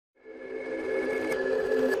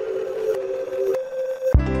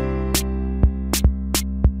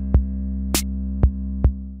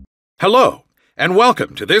Hello, and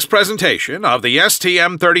welcome to this presentation of the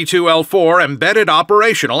STM32L4 Embedded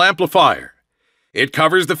Operational Amplifier. It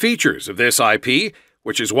covers the features of this IP,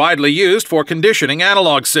 which is widely used for conditioning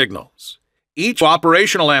analog signals. Each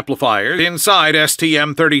operational amplifier inside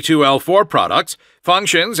STM32L4 products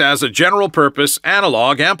functions as a general-purpose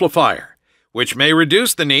analog amplifier, which may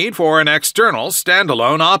reduce the need for an external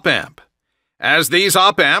standalone op-amp. As these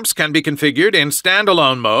op-amps can be configured in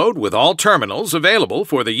standalone mode with all terminals available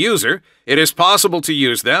for the user, it is possible to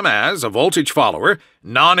use them as a voltage follower,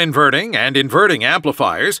 non-inverting and inverting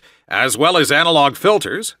amplifiers, as well as analog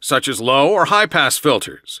filters such as low or high-pass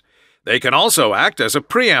filters. They can also act as a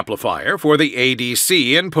preamplifier for the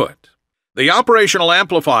ADC input. The operational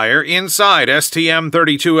amplifier inside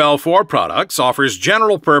STM32L4 products offers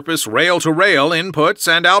general-purpose rail-to-rail inputs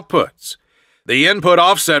and outputs. The input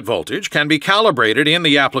offset voltage can be calibrated in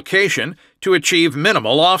the application to achieve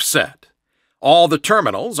minimal offset. All the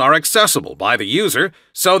terminals are accessible by the user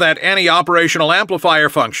so that any operational amplifier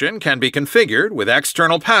function can be configured with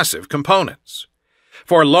external passive components.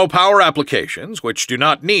 For low-power applications which do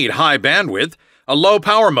not need high bandwidth, a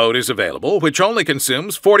low-power mode is available which only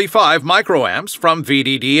consumes 45 microamps from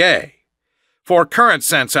VDDA. For current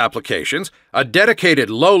sense applications, a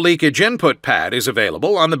dedicated low-leakage input pad is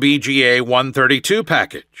available on the BGA132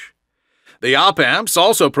 package. The op-amps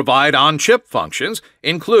also provide on-chip functions,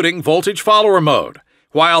 including voltage follower mode,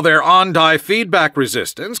 while their on-die feedback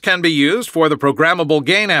resistance can be used for the programmable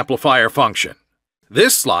gain amplifier function.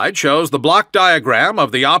 This slide shows the block diagram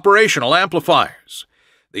of the operational amplifiers.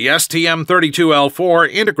 The STM32L4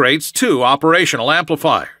 integrates two operational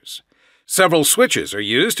amplifiers. Several switches are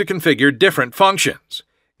used to configure different functions.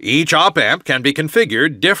 Each op-amp can be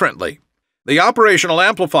configured differently. The operational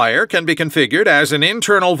amplifier can be configured as an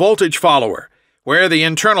internal voltage follower, where the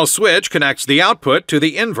internal switch connects the output to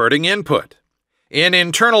the inverting input. In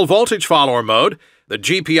internal voltage follower mode, the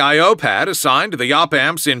GPIO pad assigned to the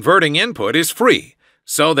op-amp's inverting input is free,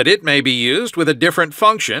 so that it may be used with a different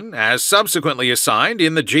function as subsequently assigned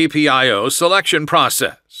in the GPIO selection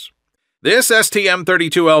process. This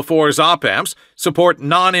STM32L4's op-amps support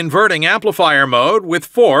non-inverting amplifier mode with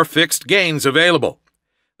 4 fixed gains available.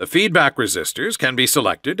 The feedback resistors can be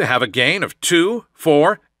selected to have a gain of 2,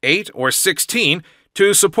 4, 8, or 16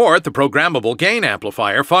 to support the programmable gain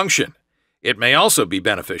amplifier function. It may also be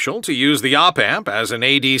beneficial to use the op-amp as an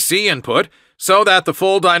ADC input so that the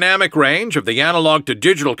full dynamic range of the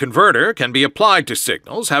analog-to-digital converter can be applied to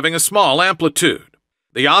signals having a small amplitude.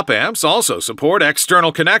 The op-amps also support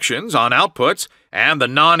external connections on outputs and the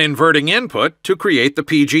non-inverting input to create the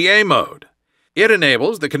PGA mode. It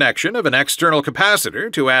enables the connection of an external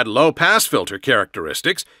capacitor to add low-pass filter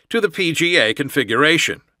characteristics to the PGA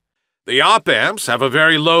configuration. The op-amps have a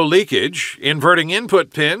very low leakage, inverting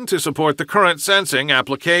input pin to support the current sensing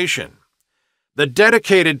application. The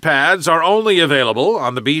dedicated pads are only available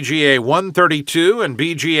on the BGA132 and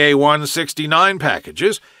BGA169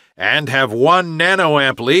 packages, and have 1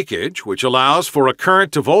 nanoamp leakage, which allows for a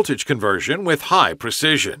current-to-voltage conversion with high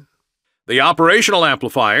precision. The operational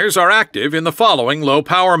amplifiers are active in the following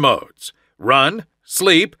low-power modes: run,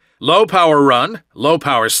 sleep, low-power run,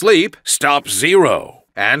 low-power sleep, stop 0,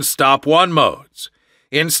 and stop 1 modes.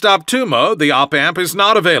 In stop 2 mode, the op-amp is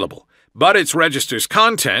not available, but its register's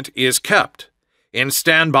content is kept. In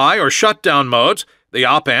standby or shutdown modes, the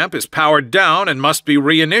op-amp is powered down and must be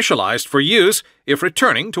reinitialized for use if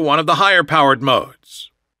returning to one of the higher-powered modes.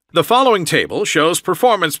 The following table shows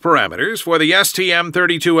performance parameters for the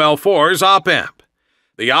STM32L4's op-amp.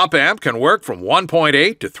 The op-amp can work from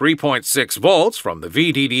 1.8 to 3.6 volts from the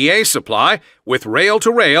VDDA supply with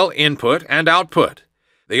rail-to-rail input and output.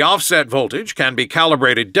 The offset voltage can be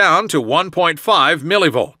calibrated down to 1.5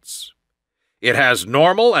 millivolts. It has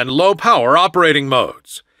normal and low-power operating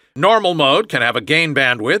modes. Normal mode can have a gain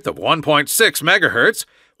bandwidth of 1.6 MHz,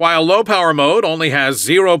 while low-power mode only has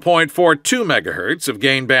 0.42 MHz of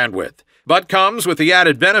gain bandwidth, but comes with the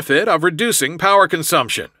added benefit of reducing power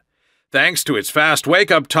consumption. Thanks to its fast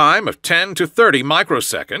wake-up time of 10 to 30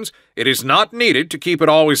 microseconds, it is not needed to keep it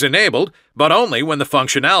always enabled, but only when the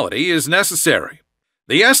functionality is necessary.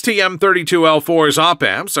 The STM32L4's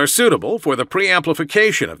op-amps are suitable for the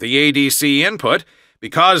preamplification of the ADC input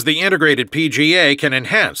because the integrated PGA can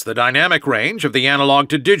enhance the dynamic range of the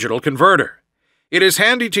analog-to-digital converter. It is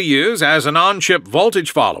handy to use as an on-chip voltage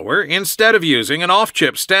follower instead of using an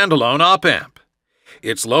off-chip standalone op-amp.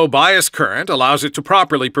 Its low bias current allows it to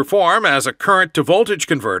properly perform as a current-to-voltage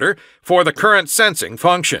converter for the current sensing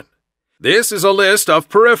function. This is a list of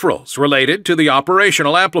peripherals related to the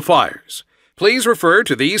operational amplifiers. Please refer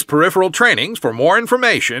to these peripheral trainings for more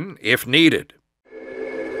information if needed.